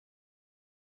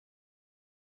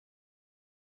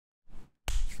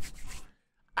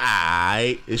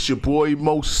Alright, it's your boy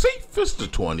Moseefus, the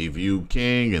 20 View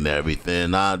King, and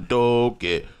everything I do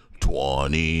get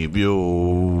 20 views.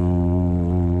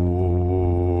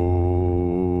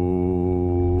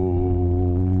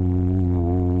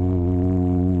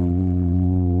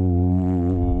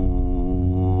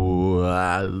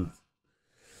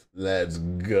 Let's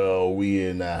go. We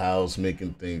in the house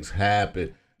making things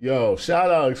happen. Yo, shout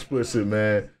out Explicit,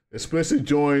 man. Explicit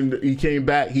joined. He came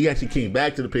back. He actually came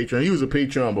back to the Patreon. He was a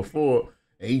Patreon before,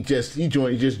 and he just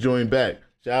joined back.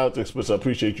 Shout out to Explicit. I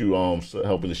appreciate you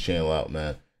helping this channel out,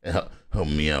 man, and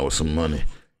helping me out with some money.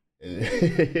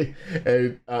 And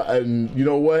you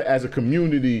know what? As a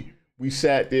community, we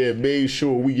sat there and made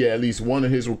sure we get at least one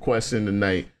of his requests in the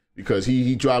night, because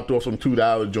he dropped off some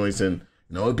 $2 joints, and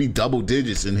you know it'd be double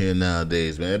digits in here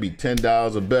nowadays, man. It'd be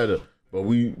 $10 or better. But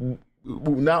we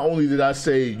not only did I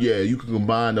say, yeah, you can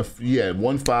combine one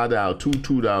 $5, two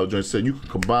 $2 joints. Said you can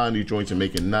combine these joints and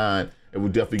make it 9, and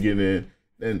we'll definitely get in.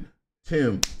 And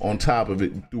Tim on top of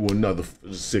it do another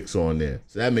 6 on there,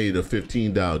 so that made it a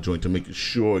 $15 joint to make it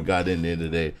sure it got in there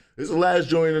today. This is the last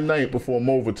joint of the night before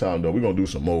overtime, though. We're gonna do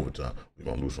some overtime. We're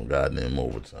gonna do some goddamn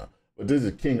overtime. But this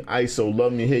is King ISO,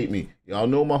 love me, hate me. Y'all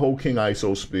know my whole King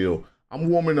ISO spiel. I'm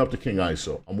warming up to King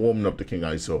ISO.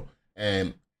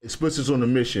 And Explicit's on the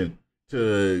mission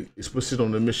to Explicit's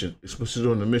on a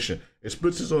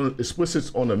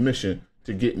mission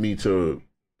to get me to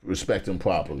respect him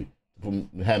properly.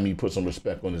 Have me put some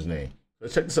respect on his name.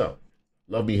 Let's check this out.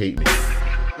 Love me, hate me.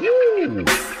 Woo!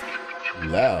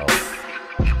 Loud.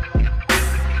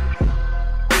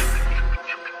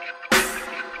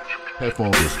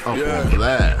 Headphones is up on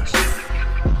blast.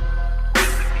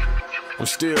 I'm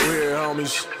still here,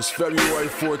 homies. It's February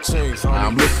 14th.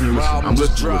 I'm listening. I'm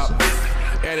listening.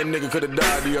 And a nigga could have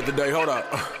died the other day. Hold up.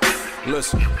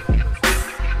 Listen.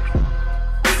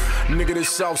 Nigga, this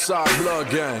Southside blood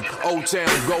gang. Old town,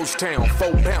 ghost town.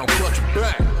 4 pound, clutch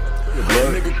back.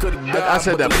 Nigga could have died. I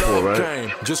said that before, right?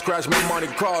 Came. Just crashed my Monte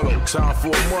Carlo. Time for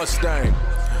a Mustang.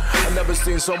 I never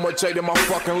seen so much hate in my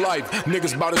fucking life.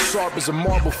 Niggas about as sharp as a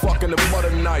marble, fucking a butter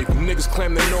knife. Niggas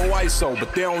claim they know ISO,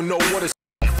 but they don't know what it's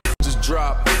just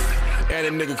drop. And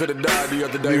a nigga could have died the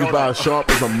other day. Niggas about as sharp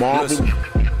as a marble. Listen.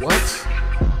 What?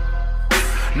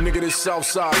 Nigga, this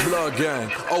Southside blood gang.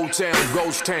 Old town,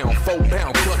 ghost town. 4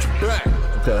 pound, clutch back.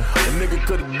 Okay. A nigga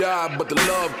could have died, but the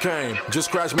love came.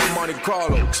 Just crashed my Monte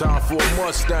Carlo. Time for a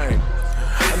Mustang.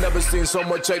 I never seen so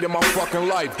much hate in my fucking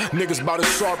life. Niggas about as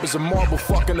sharp as a marble,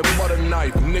 fucking a butter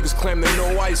knife. Niggas claim they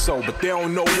know ISO, but they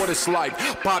don't know what it's like.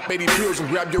 Pop 80 pills and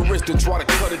grab your wrist and try to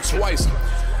cut it twice.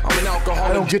 I'm an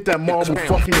alcoholic. I don't get that marble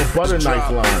fucking a butter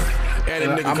knife line. And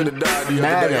a nigga could have died the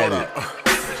other day. Hold up.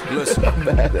 Listen. I'm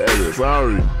mad at it.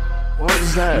 Sorry. What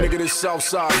is that? Nigga, this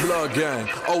Southside blood gang.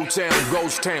 Old town,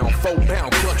 ghost town. 4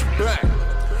 pound, clutch back.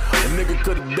 A nigga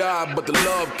could have died, but the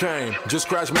love came. Just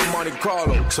crashed my Monte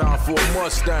Carlo. Time for a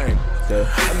Mustang. Okay.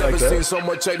 I never seen so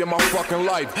much hate in my fucking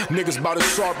life. Niggas about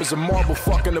as sharp as a marble,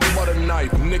 fucking a butter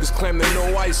knife. Niggas claim they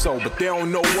know ISO, but they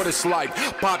don't know what it's like.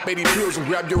 Pop 80 pills and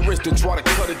grab your wrist and try to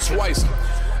cut it twice.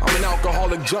 I'm an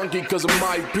alcoholic junkie because of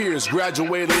my peers.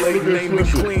 Graduated late, named me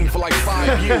clean for like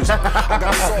 5 years. I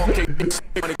got a salt cake.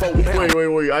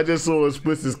 Wait. I just saw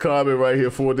Explicit's comment right here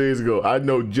 4 days ago. I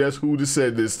know just who to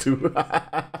send this to.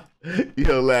 You're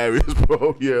hilarious,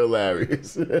 bro. You're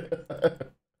hilarious. And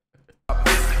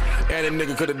a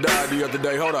nigga could have died the other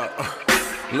day. Hold up.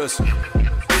 Listen.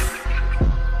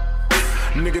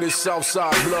 Nigga, this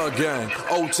Southside blood gang.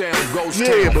 Old town, ghost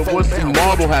town. Yeah, but what's the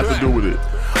marble have to do with it?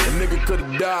 A nigga could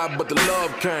have died, but the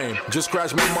love came. Just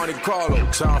crashed my Monte Carlo.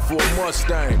 Time for a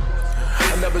Mustang.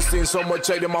 I never seen so much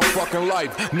hate in my fucking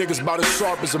life. Niggas about as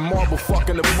sharp as a marble,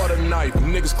 fucking a butter knife.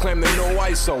 Niggas claim they know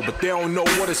ISO, but they don't know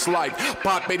what it's like.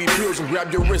 Pop 80 pills and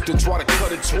grab your wrist and try to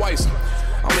cut it twice.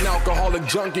 I'm an alcoholic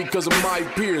junkie because of my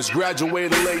peers.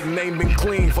 Graduated late and ain't been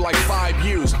clean for like 5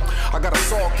 years. I got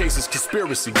assault cases,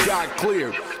 conspiracy, got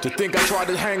cleared. To think I tried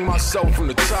to hang myself from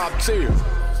the top tier.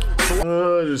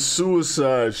 The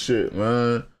suicide shit,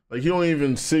 man. Like, he don't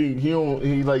even sing. He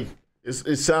like,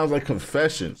 it sounds like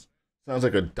confessions. Sounds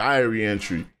like a diary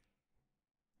entry.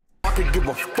 I could give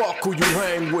a fuck who you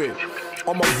hang with.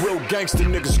 All my real gangster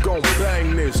niggas gon'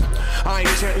 bang this. I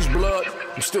ain't changed blood,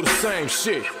 I'm still the same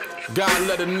shit. God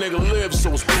let a nigga live,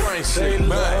 so his brain sick, man.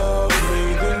 Love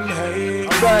me, then hate.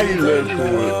 I'm glad he lived for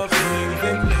it. Love me,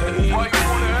 then hate. Why you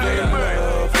wanna hate me?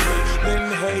 Love me, then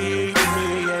hate me,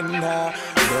 and I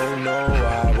don't know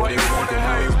Why you wanna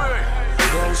hate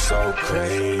me? go so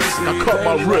crazy. I cut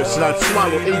my wrist and I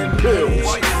swallow 80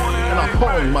 pills. And I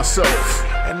hung myself.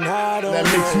 And I don't That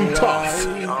makes me know tough.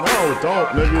 why. No, it don't,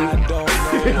 nigga. I don't know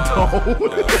why.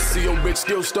 Don't. I see your bitch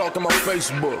still stalking my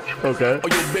Facebook. Okay. Oh,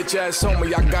 your bitch ass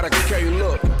homie, I got a K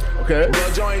look. Okay.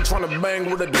 Blood, y'all ain't tryna bang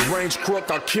with a deranged crook.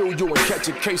 I'll kill you and catch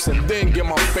a case and then get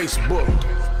my Facebook.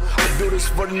 I do this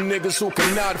for the niggas who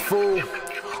cannot fool.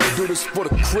 I do this for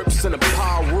the Crips and the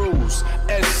Pyrus.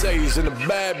 Essays and the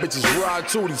bad bitches ride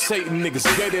too. These hating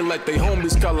niggas gay, they let they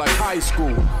homies cut like high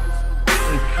school.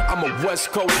 I'm a West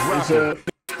Coast rapper.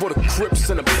 For the Crips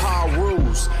and the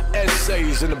Pyrus.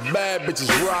 Essays and the bad bitches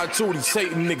ride too. These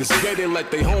hating niggas gay, they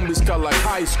let they homies cut like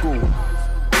high school.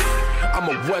 I'm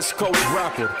a West Coast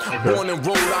rapper. Born in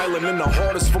Rhode Island and the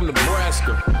hardest from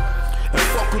Nebraska. And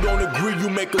fuck who don't agree, you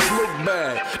make us look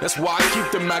bad. That's why I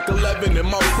keep the Mac 11 in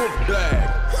my book bag.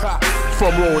 Ha.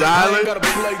 From Rhode I Island? ain't gotta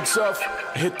play tough.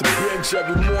 I hit the bench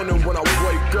every morning when I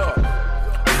wake up.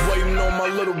 Waiting on my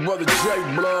little brother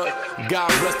J Blood. God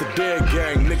bless the dead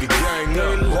gang, nigga gang.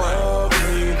 They love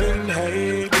me, then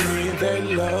hate me. They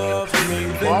love me,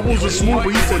 then Marbles are smooth, but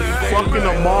he said fucking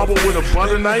a marble with a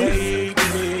butter knife? hate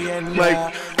me, and Like,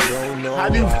 I don't know how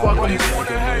do you fuck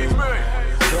him?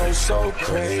 go so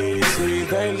crazy.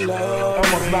 They love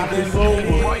Almost me, knocked then him over.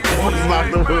 hate Almost knocked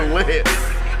him over the lid.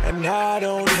 and I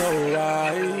don't know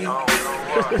why.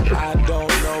 I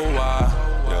don't know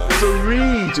why. It's a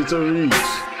reach. It's a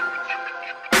reach.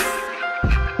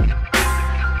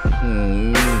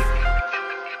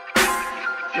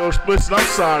 Yo, Splits, I'm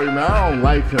sorry, man. I don't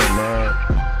like him, man.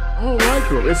 I don't like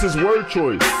him. It's his word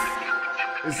choice.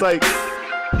 It's like,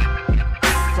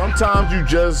 sometimes you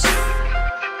just,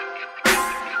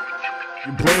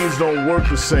 your brains don't work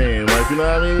the same. Like, you know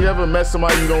what I mean? You ever met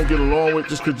somebody you don't get along with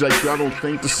just because, like, y'all don't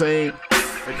think the same?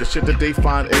 Like, the shit that they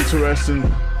find interesting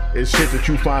is shit that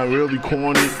you find really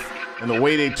corny. And the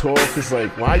way they talk is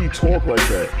like, why you talk like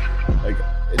that? Like,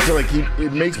 it's like,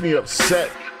 it makes me upset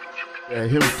that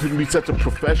him to be such a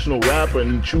professional rapper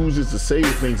and he chooses to say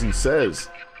the things he says.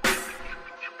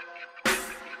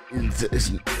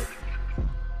 It's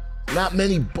not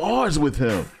many bars with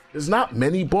him. There's not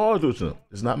many bars with him.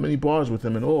 There's not many bars with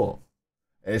him at all.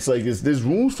 And it's like, there's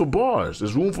room for bars.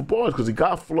 There's room for bars because he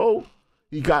got flow.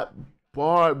 He got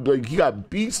he got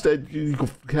beats that you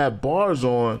can have bars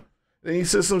on. And he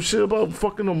said some shit about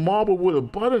fucking a marble with a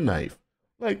butter knife.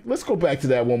 Like, let's go back to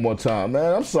that one more time,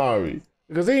 man. I'm sorry.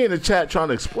 Because they in the chat trying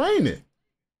to explain it.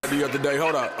 The other day,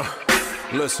 hold up.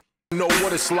 Listen, you know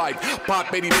what it's like.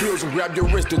 Pop 80 pills and grab your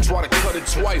wrist and try to cut it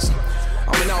twice.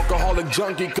 I'm an alcoholic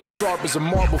junkie, sharp as a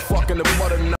marble, fucking the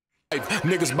butter knife.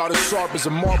 Niggas about as sharp as a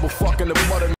marble, fucking the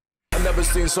butter knife. I never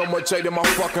seen so much hate in my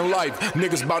fucking life.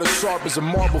 Niggas about as sharp as a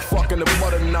marble, fucking the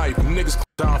butter knife. Niggas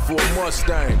time for a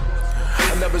Mustang.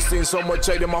 I never seen so much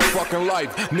hate in my fucking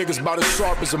life. Niggas about as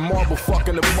sharp as a marble,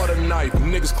 fucking the butter knife.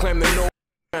 Niggas claim they know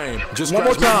game. Just one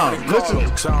more time.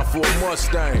 Listen. Time for a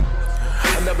Mustang.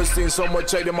 I never seen so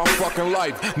much hate in my fucking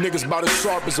life. Niggas about as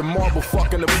sharp as a marble,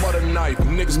 fucking the butter knife.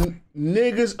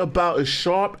 Niggas about as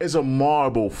sharp as a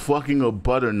marble, fucking a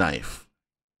butter knife.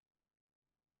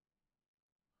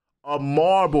 A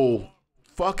marble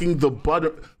fucking the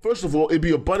butter. First of all, it'd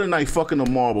be a butter knife fucking a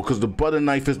marble because the butter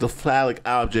knife is the phallic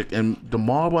object and the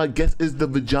marble, I guess, is the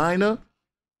vagina.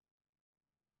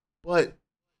 But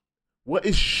what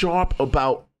is sharp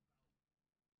about?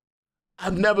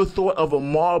 I've never thought of a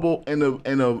marble and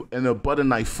a butter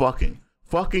knife fucking.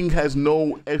 Fucking has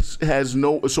no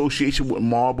association with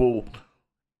marble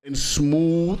and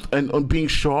smooth and being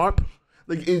sharp.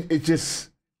 Like it just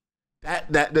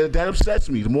that upsets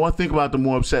me. The more I think about it, the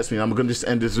more it upsets me. I'm gonna just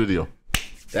end this video.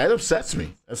 That upsets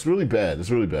me. That's really bad.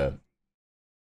 It's really bad.